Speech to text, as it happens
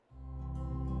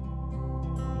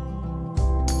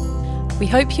We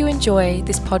hope you enjoy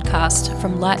this podcast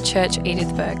from Light Church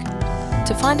Edithburgh.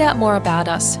 To find out more about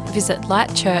us, visit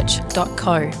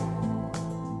lightchurch.co.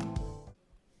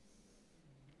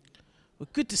 Well,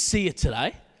 good to see you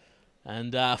today.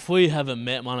 And if we haven't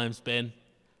met, my name's Ben.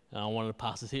 And I'm one of the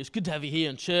pastors here. It's good to have you here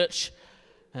in church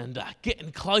and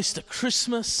getting close to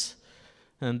Christmas.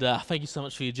 And thank you so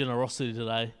much for your generosity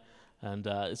today. And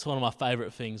it's one of my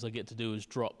favourite things I get to do is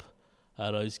drop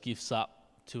those gifts up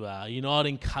to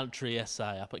Uniting Country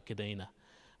SA up at Kadina.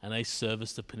 And they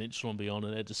service the peninsula and beyond,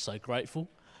 and they're just so grateful.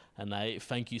 And they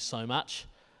thank you so much.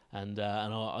 And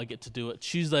I get to do it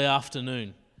Tuesday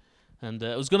afternoon. And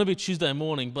it was going to be Tuesday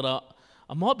morning, but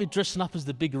I might be dressing up as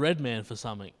the big red man for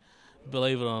something,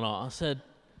 believe it or not. I said,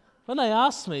 when they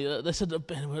asked me, they said,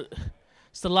 Ben,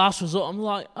 it's the last resort. I'm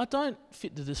like, I don't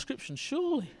fit the description,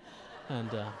 surely. And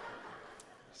but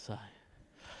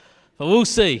we'll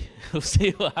see. We'll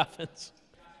see what happens.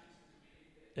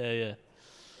 Yeah.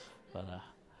 But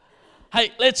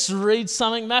hey, let's read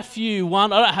something. Matthew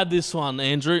 1. I don't have this one,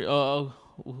 Andrew. We'll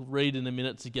read in a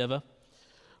minute together.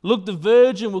 Look, the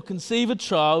virgin will conceive a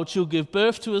child. She'll give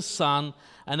birth to a son,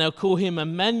 and they'll call him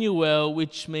Emmanuel,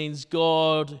 which means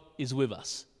God is with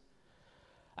us.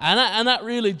 And that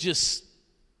really just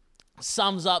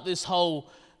sums up this whole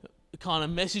kind of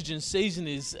message and season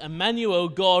is Emmanuel,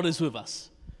 God is with us.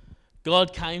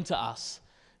 God came to us.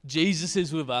 Jesus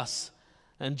is with us.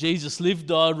 And Jesus lived,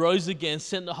 died, rose again,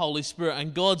 sent the Holy Spirit,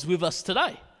 and God's with us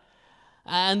today.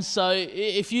 And so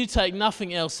if you take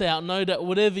nothing else out, know that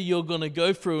whatever you're going to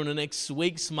go through in the next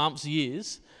weeks, months,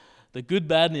 years, the good,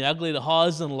 bad, and the ugly, the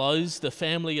highs and lows, the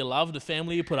family you love, the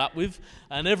family you put up with,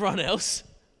 and everyone else,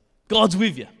 God's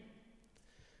with you.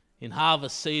 In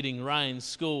harvest, seeding, rain,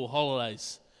 school,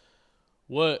 holidays,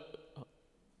 work,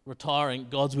 retiring,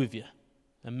 God's with you.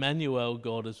 Emmanuel,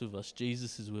 God is with us.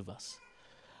 Jesus is with us.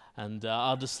 And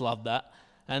I just love that.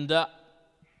 And we're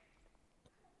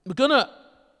going to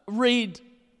read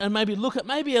and maybe look at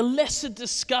maybe a lesser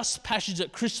discussed passage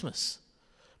at Christmas.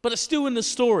 But it's still in the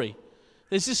story.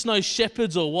 There's just no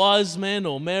shepherds or wise men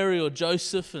or Mary or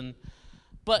Joseph.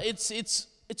 But it's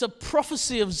a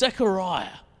prophecy of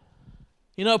Zechariah.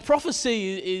 You know,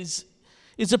 prophecy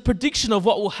is a prediction of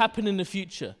what will happen in the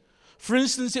future. For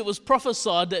instance, it was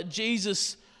prophesied that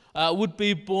Jesus would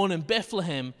be born in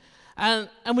Bethlehem. And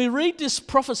we read this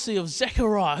prophecy of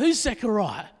Zechariah. Who's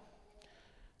Zechariah?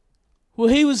 Well,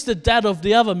 he was the dad of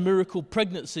the other miracle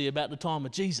pregnancy about the time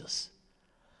of Jesus.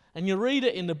 And you read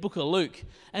it in the book of Luke.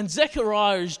 And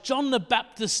Zechariah is John the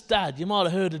Baptist's dad. You might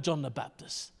have heard of John the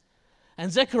Baptist.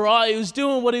 And Zechariah, he was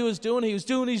doing what he was doing. He was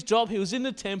doing his job. He was in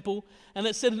the temple. And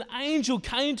it said an angel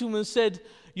came to him and said,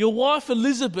 your wife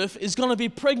Elizabeth is going to be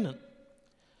pregnant.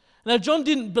 Now, John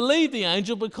didn't believe the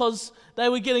angel because they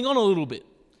were getting on a little bit.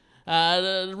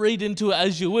 Read into it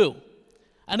as you will.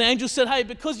 And the angel said, hey,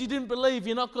 because you didn't believe,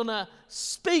 you're not going to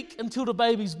speak until the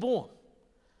baby's born.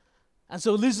 And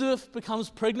so Elizabeth becomes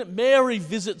pregnant. Mary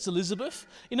visits Elizabeth.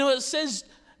 You know, it says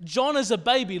John as a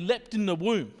baby leapt in the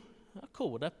womb. How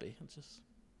cool would that be?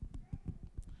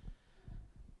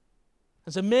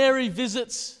 And so Mary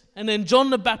visits, and then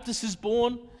John the Baptist is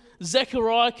born.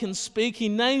 Zechariah can speak. He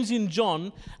names him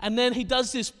John, and then he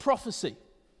does this prophecy.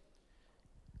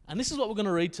 And this is what we're going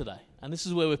to read today. And this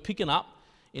is where we're picking up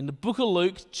in the book of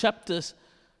Luke, chapter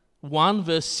 1,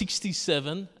 verse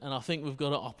 67. And I think we've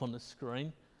got it up on the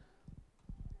screen.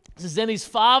 It says, then his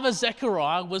father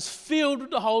Zechariah was filled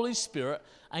with the Holy Spirit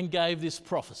and gave this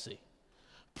prophecy.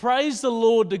 Praise the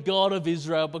Lord, the God of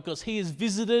Israel, because he has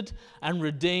visited and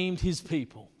redeemed his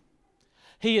people.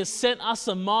 He has sent us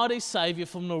a mighty Saviour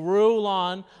from the royal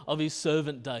line of his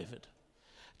servant David,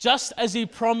 just as he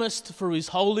promised through his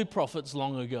holy prophets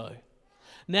long ago.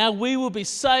 Now we will be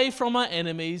saved from our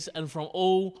enemies and from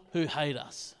all who hate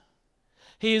us.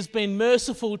 He has been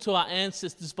merciful to our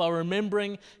ancestors by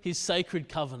remembering his sacred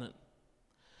covenant,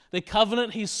 the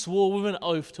covenant he swore with an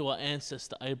oath to our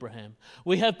ancestor Abraham.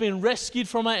 We have been rescued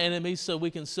from our enemies so we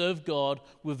can serve God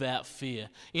without fear,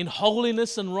 in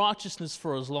holiness and righteousness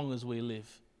for as long as we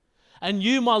live. And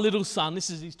you, my little son,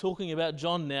 he's talking about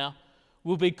John now,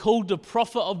 will be called the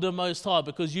prophet of the Most High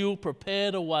because you will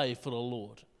prepare the way for the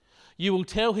Lord. You will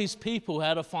tell his people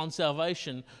how to find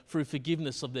salvation through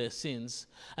forgiveness of their sins.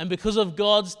 And because of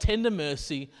God's tender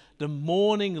mercy, the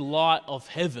morning light of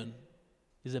heaven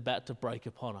is about to break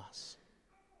upon us,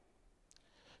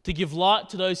 to give light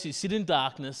to those who sit in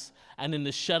darkness and in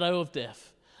the shadow of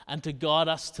death, and to guide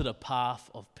us to the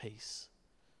path of peace.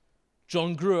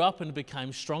 John grew up and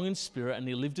became strong in spirit, and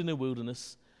he lived in the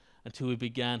wilderness until he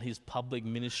began his public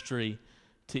ministry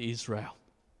to Israel.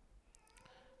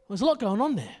 There's a lot going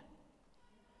on there.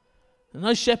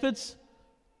 No shepherds,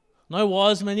 No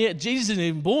wise men yet. Jesus isn't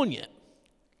even born yet.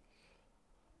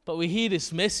 But we hear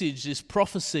this message, this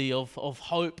prophecy of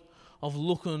hope, of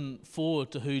looking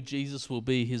forward to who Jesus will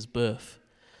be, his birth.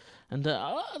 And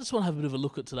I just want to have a bit of a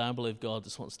look at today. I believe God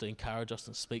just wants to encourage us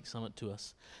and speak something to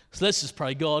us. So let's just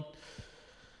pray. God,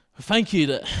 thank you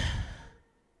that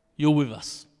you're with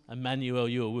us. Emmanuel,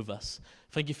 you are with us.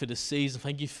 Thank you for this season.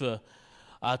 Thank you for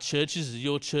our churches. This is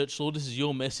your church, Lord. This is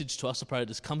your message to us. I pray that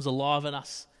this comes alive in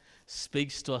us,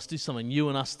 speaks to us, do something new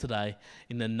in us today.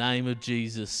 In the name of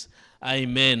Jesus,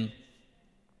 amen.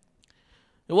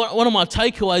 One of my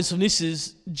takeaways from this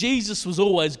is Jesus was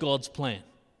always God's plan.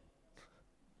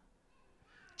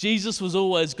 Jesus was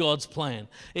always God's plan.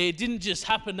 It didn't just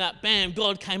happen that, bam,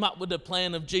 God came up with the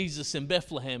plan of Jesus in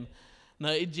Bethlehem.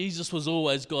 No, Jesus was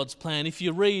always God's plan. If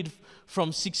you read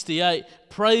from 68,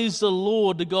 praise the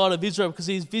Lord, the God of Israel, because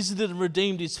he has visited and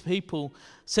redeemed his people,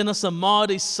 sent us a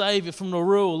mighty Saviour from the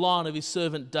royal line of his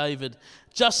servant David,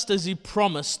 just as he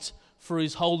promised for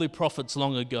his holy prophets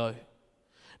long ago.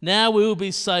 Now we will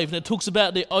be saved. And it talks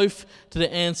about the oath to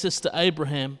the ancestor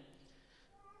Abraham.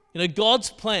 You know, God's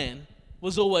plan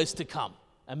was always to come.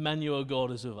 Emmanuel,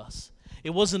 God is with us.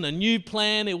 It wasn't a new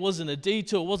plan. It wasn't a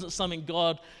detour. It wasn't something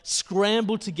God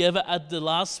scrambled together at the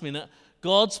last minute.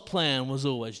 God's plan was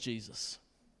always Jesus.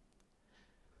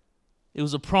 It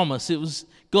was a promise. It was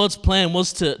God's plan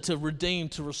was to redeem,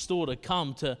 to restore, to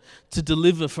come, to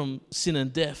deliver from sin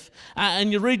and death.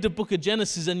 And you read the book of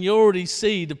Genesis and you already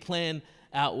see the plan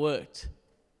outworked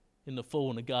in the fall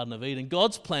in the Garden of Eden.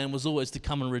 God's plan was always to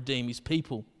come and redeem his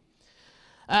people.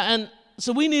 And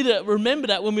so we need to remember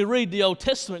that when we read the Old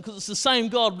Testament, because it's the same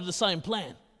God with the same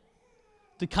plan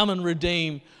to come and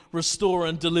redeem, restore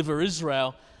and deliver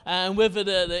Israel. And whether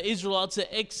the Israelites are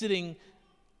exiting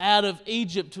out of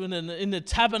Egypt in the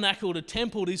tabernacle, the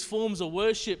temple, these forms of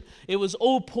worship, it was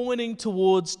all pointing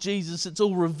towards Jesus. It's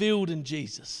all revealed in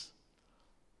Jesus.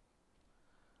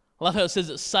 I love how it says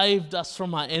it saved us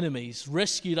from our enemies,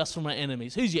 rescued us from our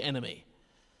enemies. Who's your enemy?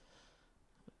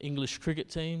 English cricket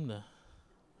team?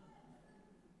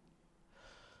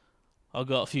 I've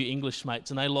got a few English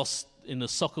mates and they lost in the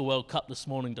Soccer World Cup this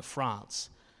morning to France.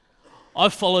 I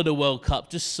follow the World Cup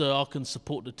just so I can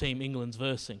support the team England's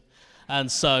versing.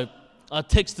 And so I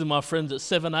texted my friends at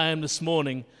 7 a.m. this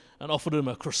morning and offered them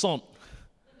a croissant.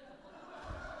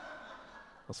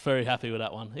 I was very happy with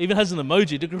that one. It even has an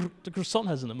emoji. The croissant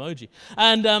has an emoji.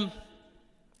 And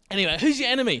anyway, who's your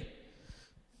enemy?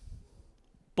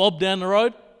 Bob down the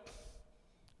road?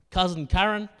 Cousin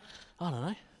Karen? I don't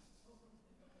know.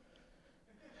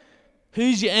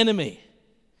 Who's your enemy?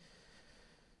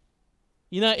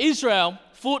 You know, Israel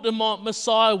thought the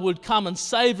Messiah would come and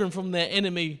save them from their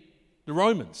enemy, the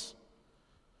Romans.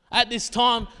 At this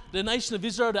time, the nation of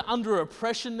Israel, they're under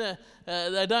oppression.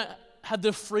 They don't have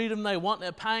the freedom they want.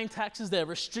 They're paying taxes. They're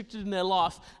restricted in their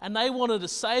life. And they wanted a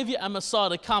Savior and Messiah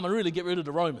to come and really get rid of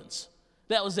the Romans.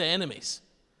 That was their enemies.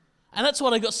 And that's why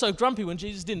they got so grumpy when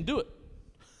Jesus didn't do it.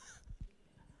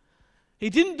 He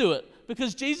didn't do it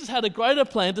because Jesus had a greater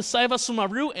plan to save us from our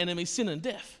real enemy, sin and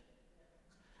death.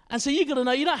 And so you've got to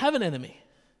know you don't have an enemy.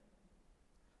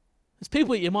 There's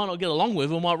people that you might not get along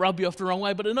with or might rub you off the wrong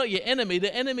way, but they're not your enemy.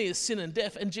 The enemy is sin and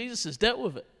death, and Jesus has dealt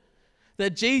with it.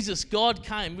 That Jesus, God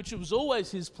came, which was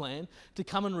always his plan, to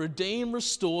come and redeem,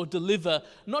 restore, deliver,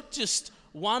 not just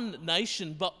one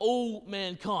nation, but all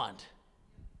mankind.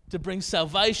 To bring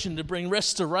salvation, to bring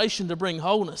restoration, to bring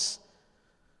wholeness.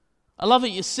 I love it,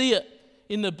 you see it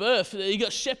in the birth. You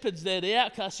got shepherds there, the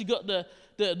outcasts. You got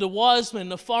the wise men,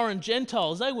 the foreign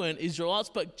Gentiles. They weren't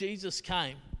Israelites, but Jesus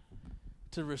came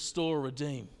to restore,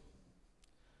 redeem.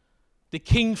 The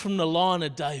king from the line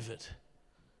of David.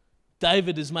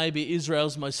 David is maybe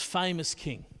Israel's most famous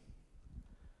king.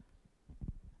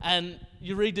 And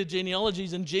you read the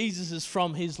genealogies and Jesus is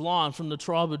from his line, from the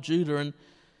tribe of Judah. And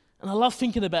I love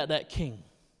thinking about that king.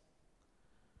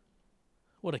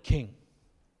 What a king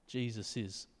Jesus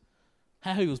is.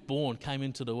 How he was born, came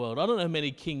into the world. I don't know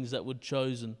many kings that were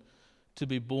chosen to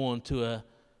be born to a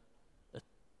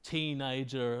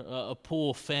teenager, a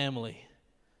poor family,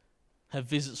 have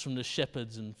visits from the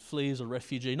shepherds and flee as a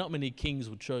refugee. Not many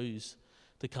kings would choose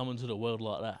to come into the world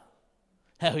like that.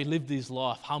 How he lived his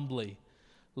life humbly,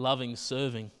 loving,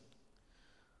 serving.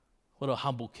 What a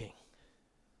humble king.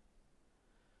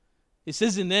 It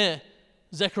says in there,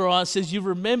 Zechariah says, you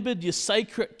remembered your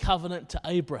sacred covenant to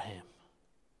Abraham.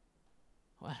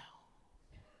 Wow.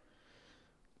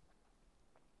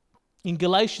 In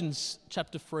Galatians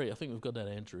chapter 3, I think we've got that,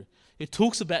 Andrew, it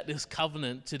talks about this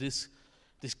covenant to this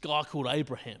guy called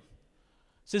Abraham. It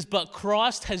says, but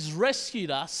Christ has rescued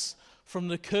us from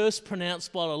the curse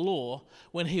pronounced by the law.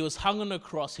 When he was hung on the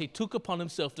cross, he took upon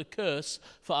himself the curse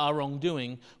for our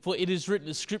wrongdoing. For it is written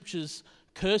in the Scriptures,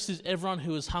 cursed is everyone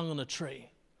who is hung on a tree.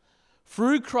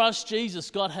 Through Christ Jesus,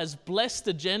 God has blessed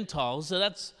the Gentiles, so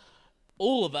that's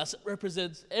all of us, it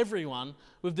represents everyone,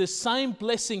 with the same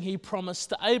blessing he promised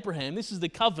to Abraham. This is the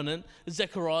covenant that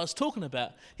Zechariah is talking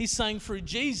about. He's saying through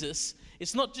Jesus,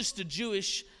 it's not just the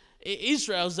Jewish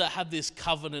Israelites that have this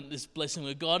covenant, this blessing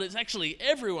with God. It's actually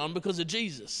everyone because of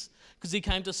Jesus, because he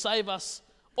came to save us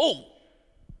all,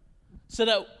 so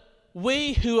that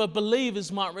we who are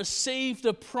believers might receive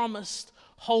the promised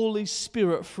Holy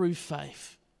Spirit through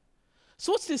faith.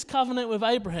 So what's this covenant with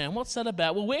Abraham? What's that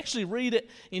about? Well, we actually read it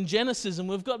in Genesis, and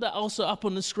we've got that also up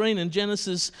on the screen in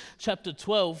Genesis chapter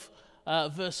 12,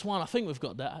 verse 1. I think we've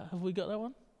got that. Have we got that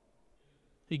one?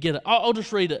 You get it? I'll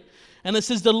just read it. And it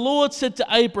says, the Lord said to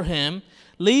Abraham,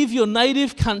 leave your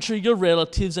native country, your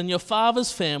relatives, and your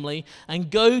father's family, and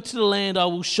go to the land I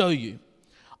will show you.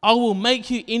 I will make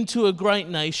you into a great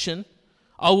nation.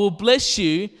 I will bless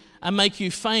you and make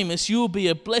you famous. You will be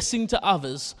a blessing to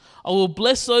others. I will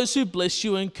bless those who bless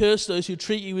you and curse those who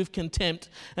treat you with contempt.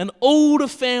 And all the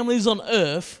families on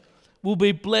earth will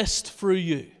be blessed through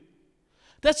you.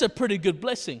 That's a pretty good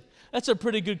blessing. That's a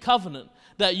pretty good covenant.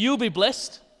 That you'll be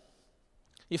blessed,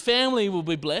 your family will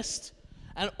be blessed,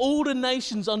 and all the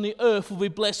nations on the earth will be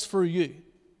blessed through you.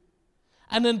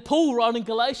 And then Paul, writing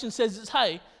Galatians, says,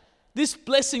 hey, this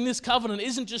blessing, this covenant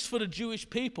isn't just for the Jewish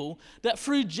people, that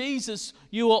through Jesus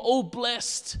you are all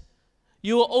blessed.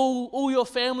 You are all your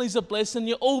families are blessed, and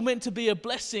you're all meant to be a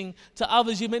blessing to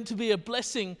others. You're meant to be a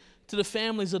blessing to the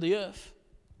families of the earth.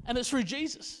 And it's through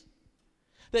Jesus.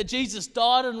 That Jesus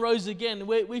died and rose again.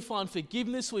 We find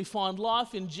forgiveness, we find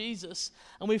life in Jesus,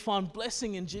 and we find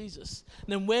blessing in Jesus.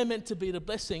 And then we're meant to be the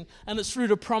blessing, and it's through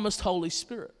the promised Holy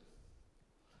Spirit.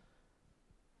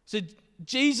 So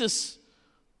Jesus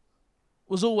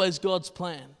was always God's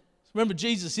plan. Remember,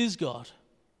 Jesus is God.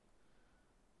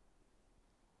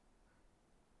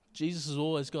 Jesus is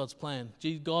always God's plan.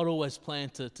 God always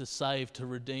planned to save, to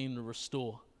redeem, to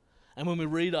restore. And when we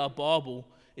read our Bible,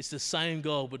 it's the same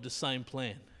God with the same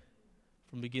plan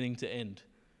from beginning to end,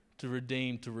 to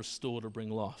redeem, to restore, to bring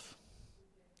life.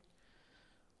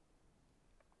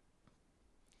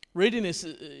 Reading this,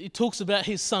 it talks about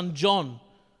his son John.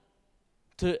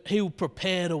 He will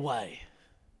prepare the way.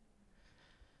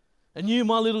 And you,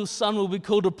 my little son, will be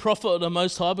called a prophet of the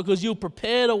Most High, because you'll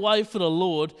prepare the way for the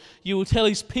Lord. You will tell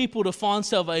his people to find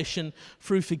salvation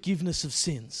through forgiveness of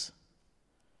sins.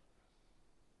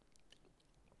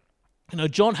 You know,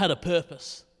 John had a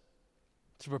purpose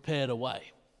to prepare the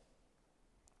way.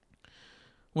 I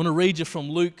want to read you from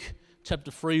Luke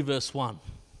chapter 3, verse 1.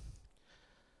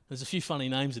 There's a few funny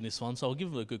names in this one, so I'll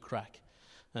give them a good crack.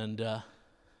 And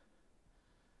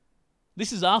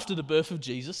this is after the birth of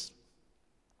Jesus.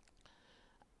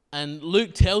 And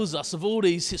Luke tells us of all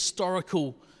these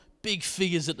historical big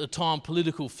figures at the time,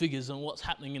 political figures, and what's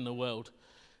happening in the world.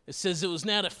 It says it was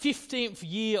now the 15th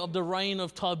year of the reign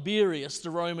of Tiberius, the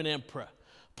Roman emperor.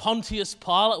 Pontius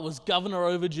Pilate was governor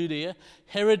over Judea.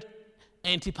 Herod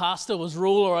Antipas was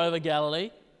ruler over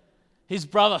Galilee. His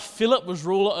brother Philip was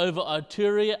ruler over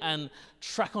Iturea and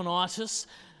Trachonitis.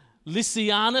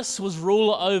 Lysianus was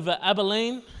ruler over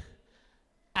Abilene.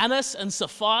 Annas and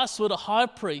Sapphira were the high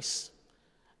priests.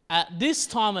 At this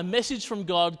time, a message from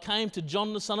God came to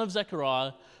John, the son of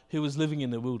Zechariah, who was living in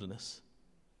the wilderness.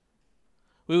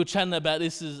 We were chatting about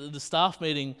this at the staff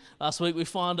meeting last week. We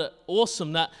find it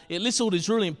awesome that it lists all these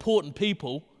really important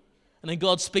people, and then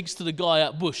God speaks to the guy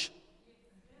out bush.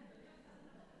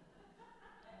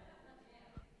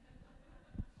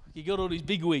 You got all these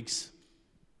big wigs.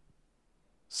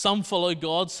 Some follow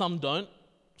God, some don't.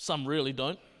 Some really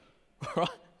don't. Right?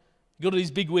 You got all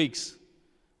these big wigs,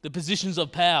 the positions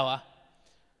of power,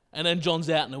 and then John's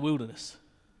out in the wilderness.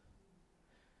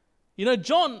 You know,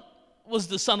 John was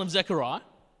the son of Zechariah,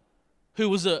 who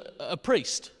was a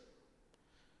priest.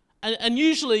 And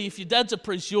usually if your dad's a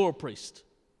priest, you're a priest.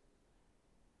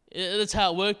 That's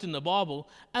how it worked in the Bible.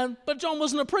 But John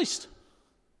wasn't a priest.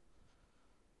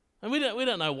 And we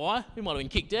don't know why. He might have been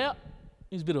kicked out.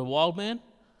 He was a bit of a wild man.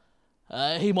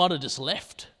 He might have just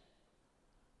left.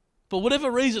 For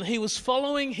whatever reason, he was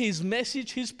following his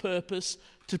message, his purpose,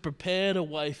 to prepare the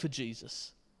way for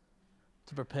Jesus.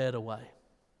 To prepare the way.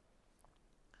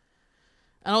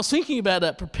 And I was thinking about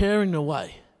that, preparing the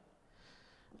way.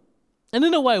 And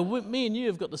in a way, me and you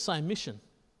have got the same mission,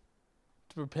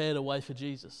 to prepare the way for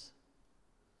Jesus.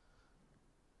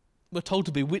 We're told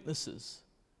to be witnesses.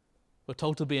 We're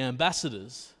told to be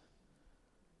ambassadors.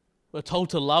 We're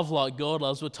told to love like God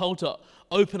loves. We're told to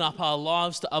open up our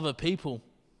lives to other people.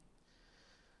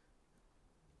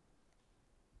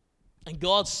 And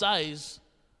God saves,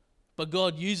 but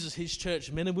God uses his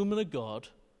church, men and women of God,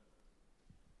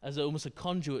 as almost a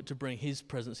conduit to bring his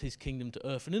presence, his kingdom to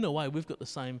earth. And in a way, we've got the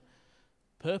same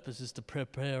purpose, is to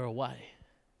prepare a way.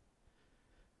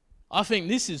 I think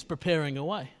this is preparing a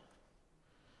way.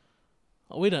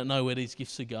 We don't know where these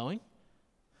gifts are going,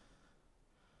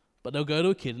 but they'll go to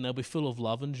a kid and they'll be full of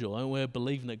love and joy, and we're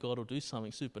believing that God will do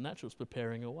something supernatural. It's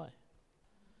preparing a way.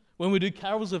 When we do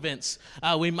carols events,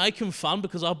 we make them fun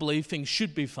because I believe things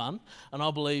should be fun, and I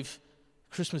believe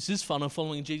Christmas is fun and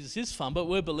following Jesus is fun, but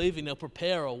we're believing they'll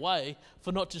prepare a way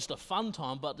for not just a fun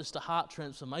time, but just a heart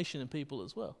transformation in people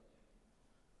as well.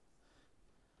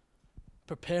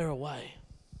 Prepare a way.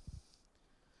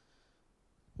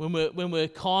 When we're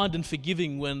kind and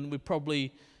forgiving when we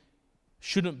probably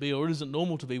shouldn't be or it isn't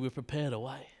normal to be, we're prepared a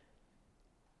way.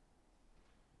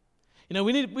 You know,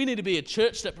 we need to be a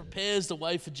church that prepares the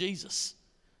way for Jesus,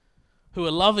 who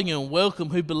are loving and welcome,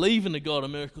 who believe in the God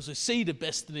of miracles, who see the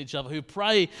best in each other, who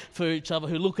pray for each other,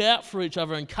 who look out for each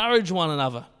other, encourage one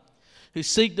another, who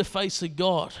seek the face of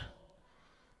God,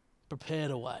 prepared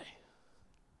a way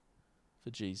for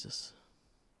Jesus.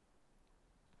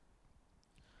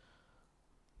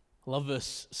 I love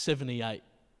verse 78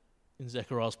 in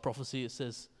Zechariah's prophecy. It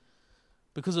says,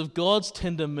 "Because of God's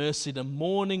tender mercy, the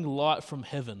morning light from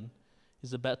heaven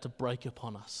is about to break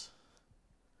upon us."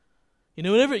 You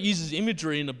know, whenever it uses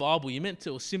imagery in the Bible,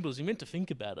 or symbols, you're meant to think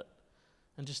about it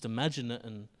and just imagine it.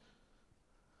 And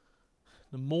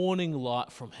the morning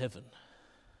light from heaven.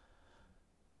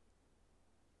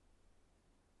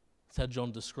 That's how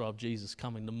John described Jesus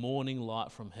coming, the morning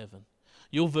light from heaven.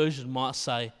 Your version might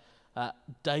say,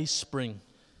 day spring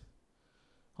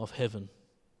of heaven.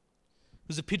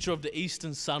 There's a picture of the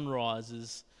eastern sunrise.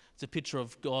 It's a picture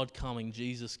of God coming,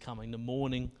 Jesus coming, the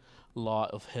morning light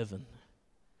of heaven.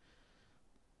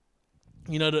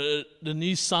 You know, the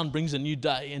new sun brings a new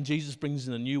day, and Jesus brings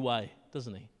in a new way,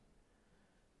 doesn't he?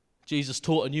 Jesus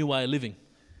taught a new way of living.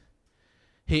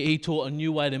 He taught a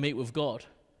new way to meet with God.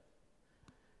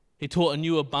 He taught a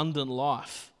new abundant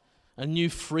life, a new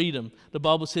freedom. The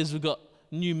Bible says we've got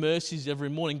new mercies every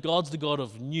morning. God's the God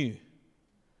of new.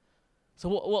 So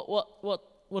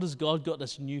what has God got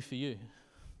that's new for you?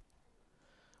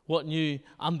 What new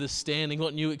understanding,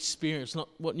 what new experience,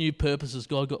 what new purpose has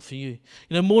God got for you?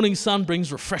 You know, morning sun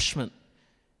brings refreshment.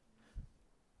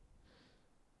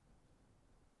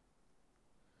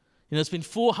 You know, it's been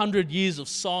 400 years of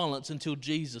silence until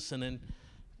Jesus, and then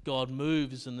God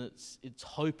moves, and it's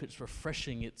hope, it's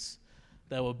refreshing,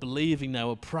 they were believing, they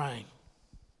were praying.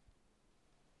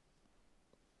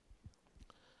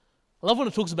 I love when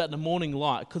it talks about the morning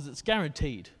light, because it's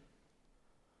guaranteed.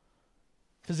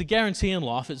 Because the guarantee in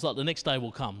life, it's like the next day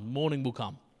will come, morning will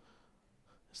come.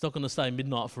 It's not going to stay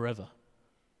midnight forever.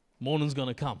 Morning's going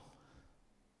to come.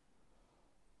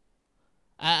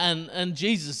 And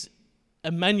Jesus,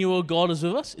 Emmanuel, God is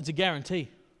with us, it's a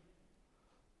guarantee.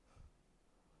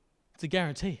 It's a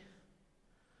guarantee.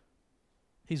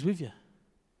 He's with you.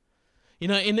 You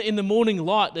know, in the morning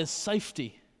light, there's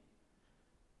safety.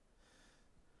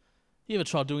 You ever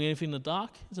tried doing anything in the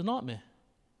dark? It's a nightmare.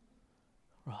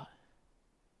 Right.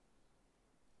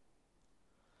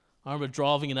 I remember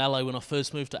driving in Adelaide when I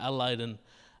first moved to Adelaide, and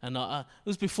it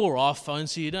was before iPhone,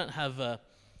 so you don't have it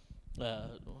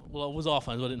was iPhones,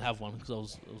 but I didn't have one because I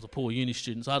was a poor uni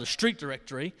student. So I had a street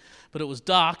directory, but it was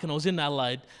dark, and I was in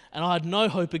Adelaide, and I had no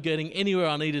hope of getting anywhere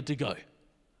I needed to go.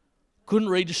 Couldn't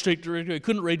read the street directory,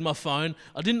 couldn't read my phone.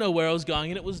 I didn't know where I was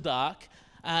going, and it was dark.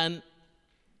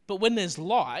 But when there's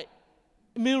light,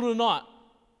 in the middle of the night,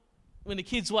 when the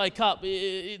kids wake up,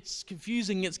 it's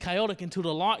confusing, it's chaotic until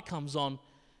the light comes on.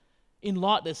 In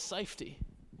light, there's safety.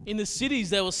 In the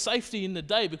cities, there was safety in the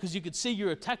day because you could see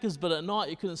your attackers, but at night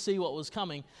you couldn't see what was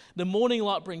coming. The morning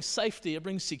light brings safety, it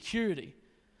brings security.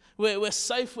 We're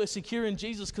safe, we're secure in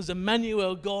Jesus because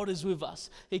Emmanuel, God is with us.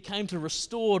 He came to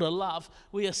restore, to love.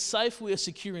 We are safe, we are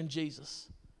secure in Jesus.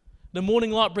 The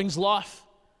morning light brings life.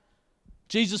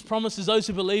 Jesus promises those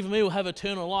who believe in me will have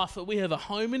eternal life, but we have a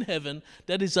home in heaven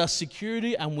that is our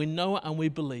security, and we know it and we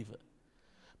believe it.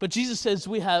 But Jesus says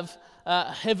we have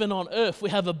heaven on earth. We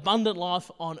have abundant life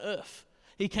on earth.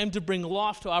 He came to bring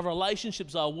life to our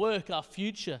relationships, our work, our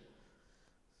future.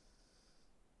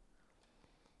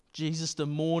 Jesus, the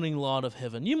morning light of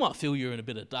heaven. You might feel you're in a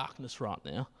bit of darkness right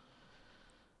now,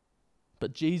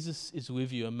 but Jesus is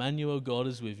with you. Emmanuel, God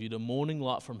is with you. The morning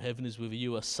light from heaven is with you.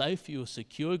 You are safe, you are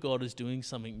secure. God is doing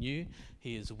something new.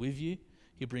 He is with you.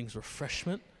 He brings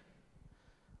refreshment.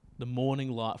 The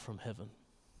morning light from heaven.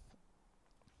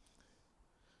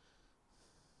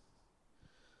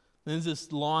 There's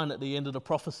this line at the end of the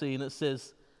prophecy, and it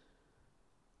says,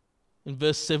 in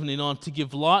verse 79, to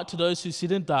give light to those who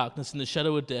sit in darkness in the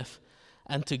shadow of death,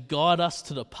 and to guide us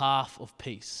to the path of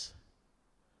peace.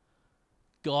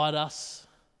 Guide us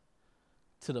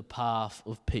to the path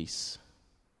of peace.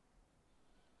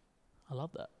 I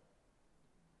love that.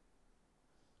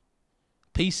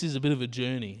 Peace is a bit of a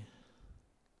journey.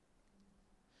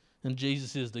 And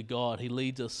Jesus is the guide. He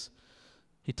leads us.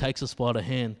 He takes us by the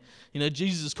hand. You know,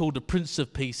 Jesus is called the Prince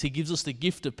of Peace. He gives us the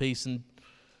gift of peace, and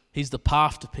he's the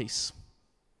path to peace.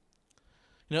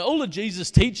 You know, all of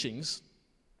Jesus' teachings,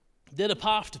 they're the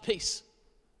path to peace.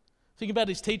 Think about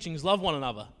his teachings, love one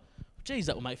another. Geez,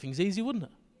 that would make things easy, wouldn't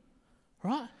it?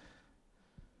 Right?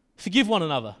 Forgive one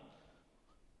another.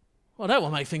 Well, that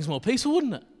would make things more peaceful,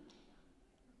 wouldn't it?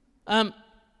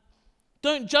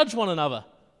 Don't judge one another.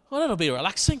 Well, that'll be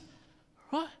relaxing.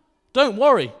 Right? Don't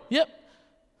worry. Yep.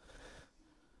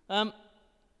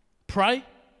 Pray.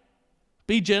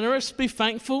 Be generous. Be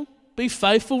thankful. Be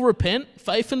faithful. Repent.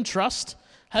 Faith and trust.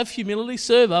 Have humility.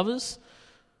 Serve others.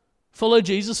 Follow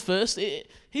Jesus first.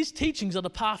 His teachings are the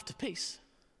path to peace.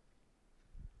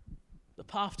 The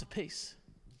path to peace.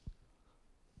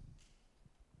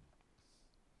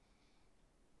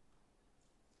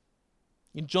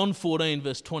 In John 14,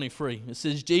 verse 23, it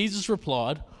says, Jesus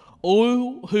replied,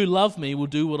 all who love me will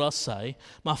do what I say.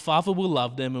 My Father will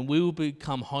love them, and we will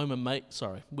come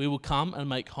and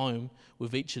make home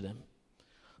with each of them.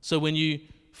 So when you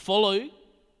follow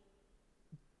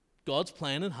God's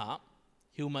plan and heart,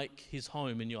 he'll make his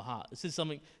home in your heart. This is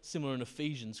something similar in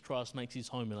Ephesians. Christ makes his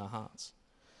home in our hearts.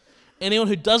 Anyone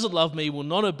who doesn't love me will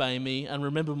not obey me, and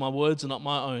remember, my words are not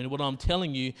my own. What I'm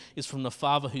telling you is from the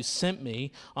Father who sent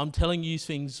me. I'm telling you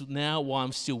things now while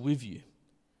I'm still with you.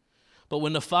 But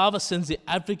when the Father sends the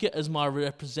advocate as my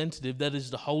representative, that is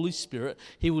the Holy Spirit,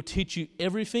 he will teach you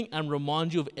everything and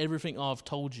remind you of everything I've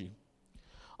told you.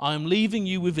 I am leaving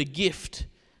you with a gift,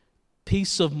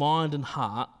 peace of mind and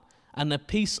heart, and the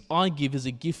peace I give is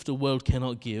a gift the world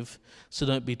cannot give, so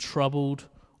don't be troubled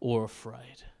or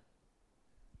afraid.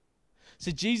 So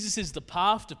Jesus is the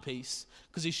path to peace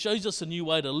because he shows us a new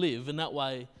way to live, and that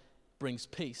way brings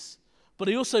peace. But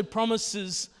he also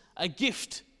promises a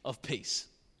gift of peace.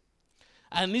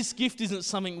 And this gift isn't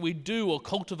something we do or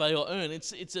cultivate or earn.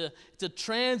 It's a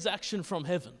transaction from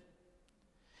heaven.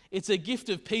 It's a gift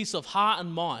of peace of heart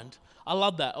and mind. I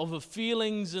love that, of the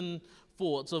feelings and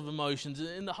thoughts, of emotions.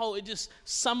 And the whole, it just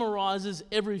summarizes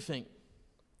everything.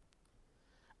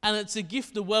 And it's a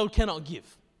gift the world cannot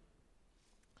give.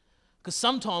 Because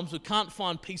sometimes we can't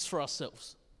find peace for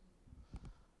ourselves.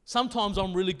 Sometimes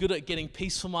I'm really good at getting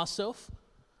peace for myself.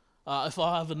 If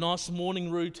I have a nice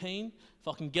morning routine, if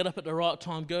I can get up at the right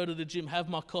time, go to the gym, have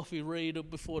my coffee,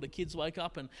 read before the kids wake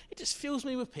up, and it just fills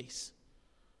me with peace.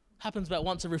 Happens about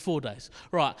once every 4 days.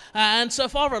 Right, and so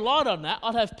if I relied on that,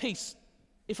 I'd have peace,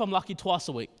 if I'm lucky, twice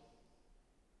a week.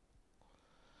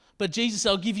 But Jesus,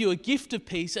 I'll give you a gift of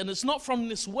peace, and it's not from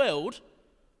this world,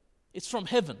 it's from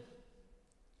heaven.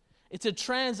 It's a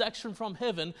transaction from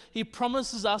heaven. He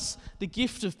promises us the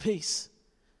gift of peace.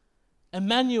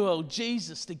 Emmanuel,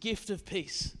 Jesus, the gift of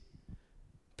peace.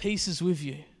 Peace is with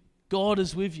you. God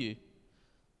is with you.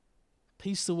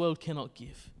 Peace the world cannot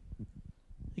give.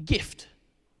 A gift.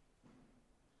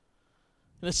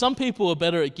 You know, some people are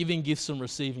better at giving gifts than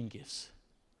receiving gifts.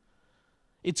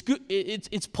 It's good.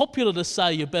 It's popular to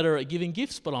say you're better at giving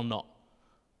gifts, but I'm not.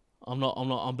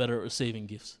 I'm better at receiving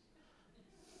gifts.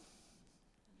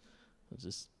 I'm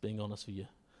just being honest with you.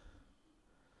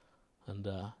 And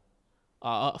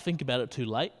I think about it too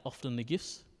late, often the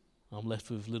gifts. I'm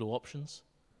left with little options.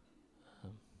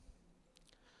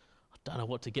 I don't know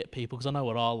what to get people because I know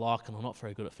what I like and I'm not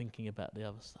very good at thinking about the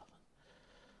other stuff.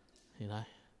 You know?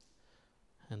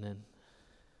 And then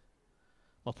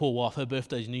my poor wife, her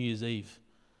birthday's New Year's Eve.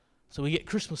 So we get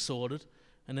Christmas sorted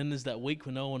and then there's that week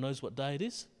when no one knows what day it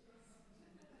is.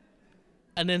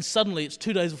 And then suddenly it's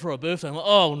 2 days before her birthday. I'm like,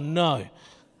 oh no.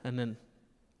 And then,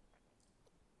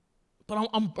 but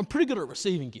I'm pretty good at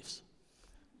receiving gifts.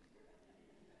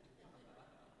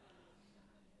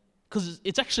 Because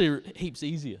it's actually heaps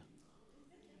easier.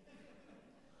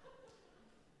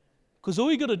 Because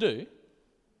all you got to do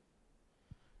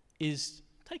is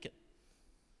take it.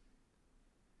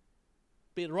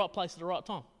 Be at the right place at the right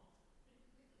time.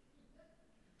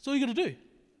 That's all you got to do.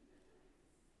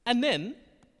 And then,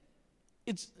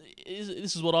 this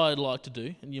is what I'd like to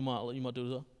do, and you might do it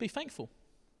as well. Be thankful.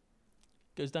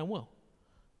 Goes down well.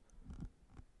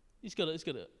 You just got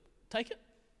to take it.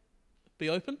 Be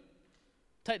open.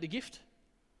 Take the gift.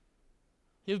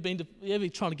 You ever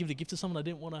trying to give the gift to someone I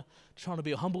didn't want to, trying to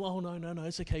be humble? Oh no,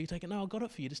 it's okay. You take it. No, I got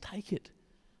it for you. Just take it.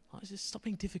 Just stop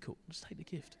being difficult. Just take the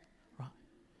gift.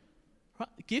 Right?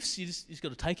 The gifts, you just got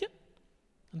to take it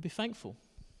and be thankful.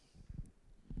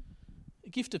 A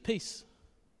gift of peace.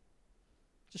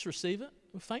 Just receive it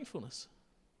with thankfulness.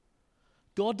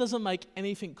 God doesn't make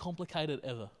anything complicated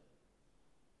ever.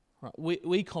 Right?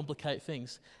 We complicate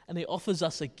things, and He offers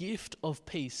us a gift of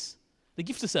peace. The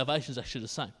gift of salvation is actually the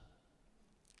same.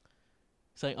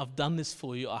 Saying, I've done this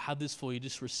for you, I have this for you,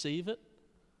 just receive it.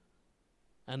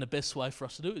 And the best way for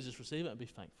us to do it is just receive it and be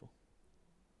thankful.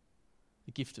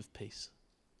 The gift of peace.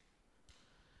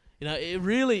 You know, it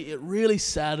really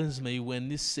saddens me when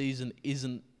this season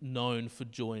isn't known for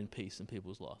joy and peace in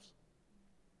people's lives.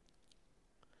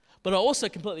 But I also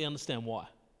completely understand why.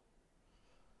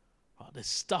 Right, there's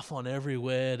stuff on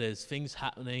everywhere, there's things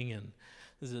happening, and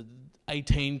there's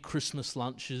 18 Christmas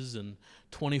lunches and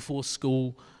 24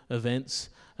 school events,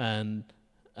 and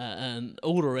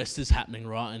all the rest is happening,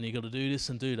 right? And you got to do this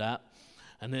and do that.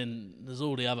 And then there's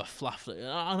all the other fluff. And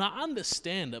I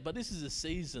understand it, but this is a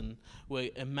season where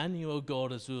Emmanuel,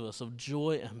 God, is with us, of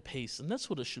joy and peace. And that's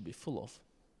what it should be full of.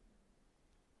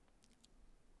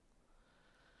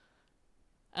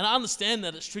 And I understand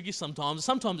that it's tricky sometimes.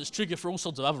 Sometimes it's tricky for all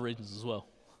sorts of other reasons as well.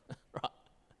 Right?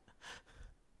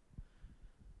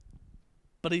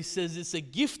 But he says it's a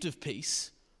gift of peace,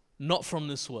 not from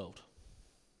this world.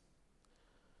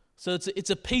 So it's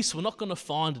a peace we're not going to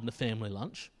find in the family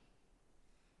lunch.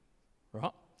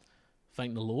 Right?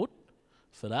 Thank the Lord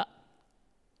for that.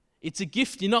 It's a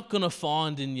gift you're not going to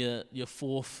find in your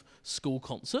fourth school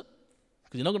concert,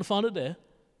 because you're not going to find it there.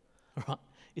 Right?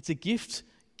 It's a gift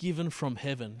given from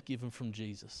heaven, given from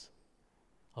Jesus,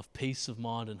 of peace of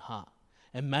mind and heart.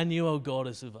 Emmanuel, God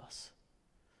is with us.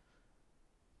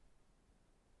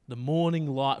 The morning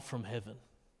light from heaven.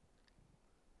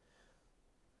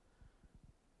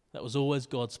 That was always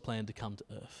God's plan to come to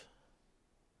earth.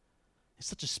 It's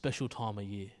such a special time of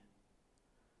year.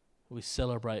 We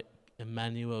celebrate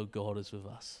Emmanuel, God is with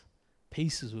us.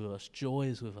 Peace is with us. Joy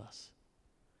is with us.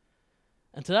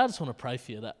 And today I just want to pray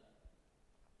for you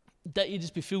that you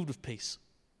just be filled with peace.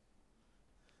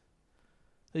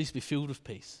 That you just be filled with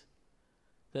peace.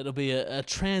 That it'll be a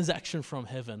transaction from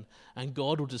heaven, and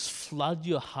God will just flood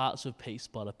your hearts with peace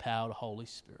by the power of the Holy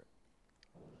Spirit.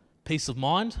 Peace of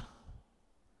mind,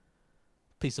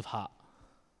 peace of heart.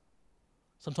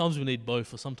 Sometimes we need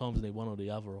both, or sometimes we need one or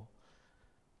the other. Or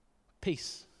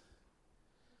peace.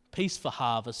 Peace for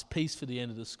harvest, peace for the end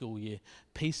of the school year,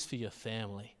 peace for your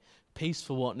family, peace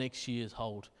for what next year's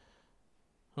hold.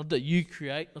 Not that you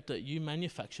create, not that you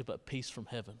manufacture, but peace from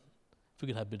heaven. If we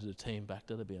could have a bit of the team back,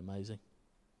 that'd be amazing.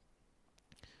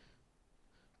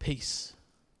 Peace.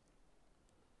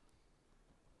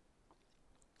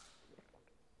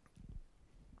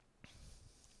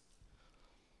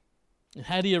 And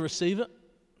how do you receive it?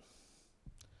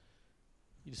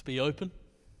 You just be open.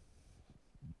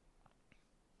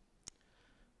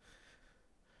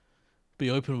 Be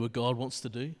open to what God wants to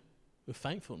do with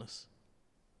thankfulness.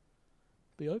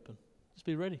 Be open. Just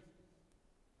be ready.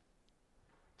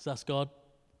 Just ask God,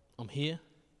 I'm here.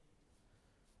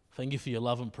 Thank you for your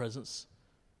love and presence.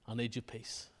 I need your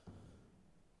peace.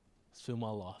 Just fill my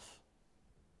life.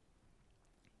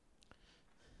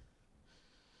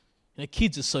 You know,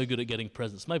 kids are so good at getting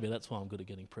presents. Maybe that's why I'm good at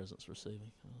getting presents,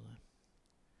 receiving. I don't know.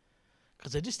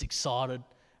 Because they're just excited,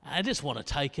 and they just want to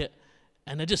take it,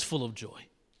 and they're just full of joy.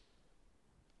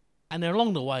 And they're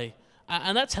along the way,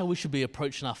 and that's how we should be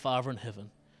approaching our Father in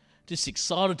heaven. Just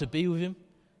excited to be with Him,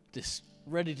 just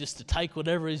ready just to take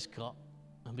whatever He's got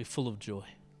and be full of joy.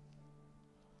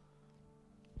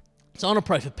 So I want to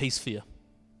pray for peace for you.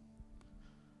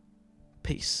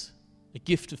 Peace, a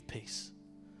gift of peace.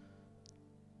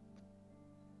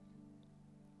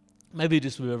 Maybe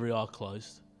just with every eye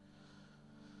closed.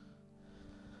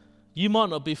 You might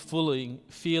not be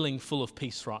feeling full of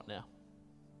peace right now.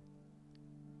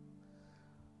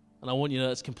 And I want you to know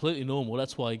that's completely normal.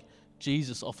 That's why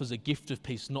Jesus offers a gift of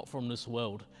peace, not from this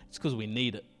world. It's because we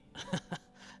need it.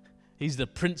 He's the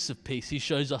Prince of Peace. He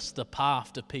shows us the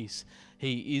path to peace.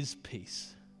 He is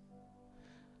peace.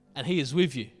 And He is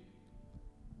with you.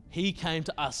 He came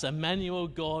to us. Emmanuel,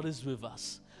 God is with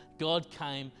us. God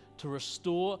came to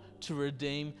restore, to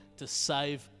redeem, to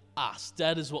save us.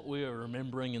 That is what we are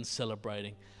remembering and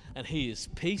celebrating. And He is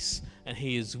peace, and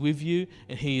He is with you,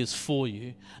 and He is for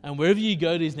you. And wherever you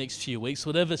go these next few weeks,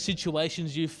 whatever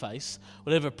situations you face,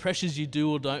 whatever pressures you do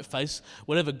or don't face,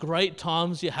 whatever great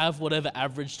times you have, whatever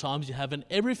average times you have, and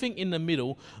everything in the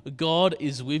middle, God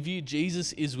is with you,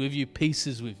 Jesus is with you, peace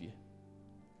is with you.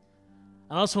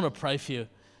 And I just want to pray for you.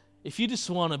 If you just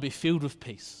want to be filled with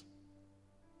peace,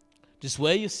 just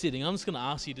where you're sitting, I'm just going to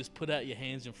ask you to just put out your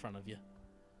hands in front of you.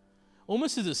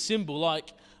 almost as a symbol,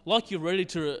 like you're ready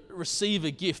to receive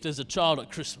a gift as a child at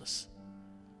Christmas.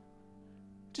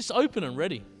 Just open and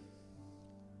ready.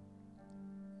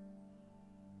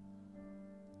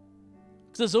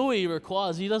 Because that's all He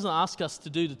requires. He doesn't ask us to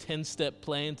do the 10-step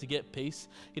plan to get peace.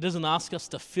 He doesn't ask us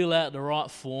to fill out the right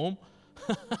form.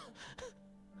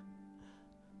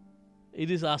 He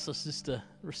just asks us just to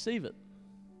receive it.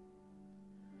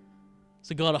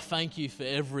 So God, I thank You for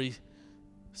every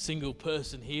single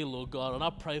person here, Lord God, and I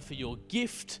pray for Your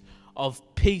gift of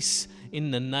peace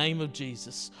in the name of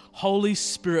Jesus. Holy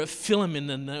Spirit, fill Him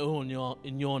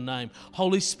in Your name.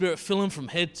 Holy Spirit, fill Him from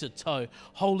head to toe.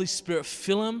 Holy Spirit,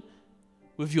 fill Him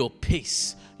with Your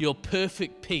peace, Your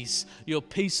perfect peace, Your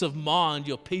peace of mind,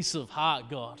 Your peace of heart,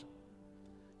 God.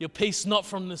 Your peace not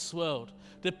from this world.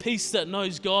 The peace that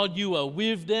knows, God, You are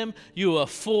with them, You are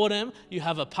for them, You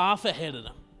have a path ahead of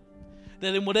them.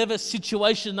 That in whatever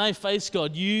situation they face,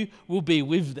 God, You will be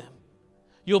with them.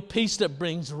 Your peace that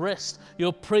brings rest,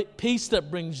 Your peace that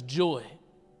brings joy.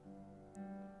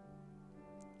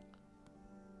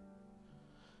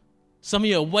 Some of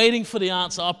you are waiting for the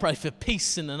answer. I pray for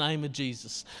peace in the name of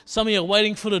Jesus. Some of you are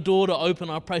waiting for the door to open.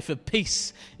 I pray for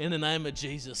peace in the name of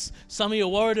Jesus. Some of you are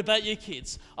worried about your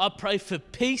kids. I pray for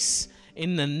peace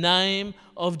in the name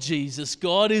of Jesus.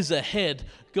 God is ahead.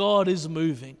 God is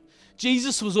moving.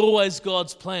 Jesus was always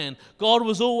God's plan. God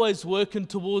was always working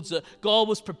towards it. God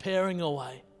was preparing a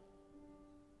way.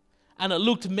 And it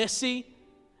looked messy.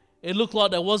 It looked like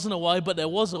there wasn't a way, but there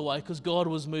was a way because God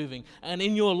was moving. And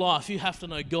in your life, you have to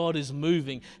know God is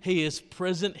moving. He is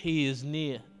present. He is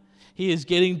near. He is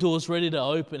getting doors ready to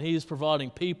open. He is providing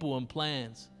people and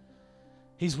plans.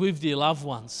 He's with your loved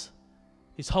ones.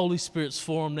 His Holy Spirit's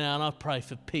for them now, and I pray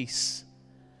for peace,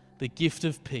 the gift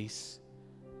of peace,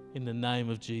 in the name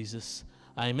of Jesus.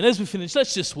 Amen. As we finish,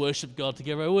 let's just worship God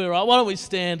together. We're right. Why don't we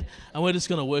stand and we're just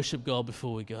going to worship God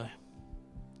before we go.